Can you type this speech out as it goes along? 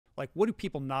Like, what do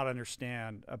people not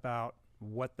understand about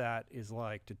what that is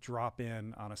like to drop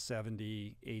in on a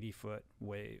 70, 80-foot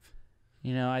wave?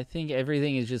 You know, I think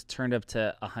everything is just turned up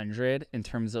to 100 in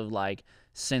terms of like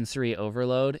sensory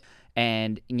overload.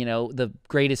 And, you know, the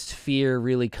greatest fear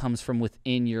really comes from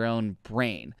within your own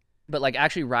brain. But like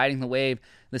actually riding the wave,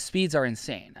 the speeds are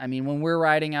insane. I mean, when we're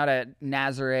riding out at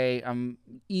Nazare, I'm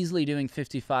easily doing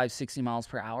 55, 60 miles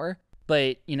per hour.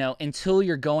 But, you know, until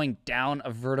you're going down a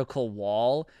vertical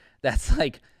wall that's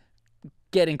like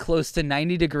getting close to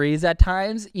 90 degrees at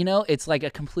times, you know, it's like a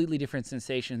completely different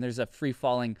sensation. There's a free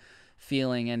falling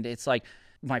feeling. And it's like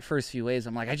my first few waves,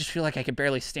 I'm like, I just feel like I could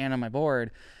barely stand on my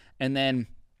board. And then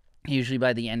usually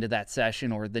by the end of that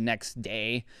session or the next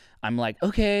day, I'm like,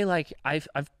 okay, like I've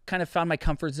kind of found my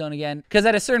comfort zone again. Because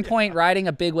at a certain point, riding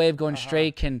a big wave going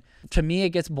straight can, to me, it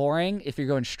gets boring if you're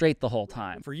going straight the whole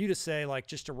time. For you to say like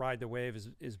just to ride the wave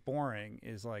is boring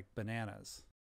is like bananas.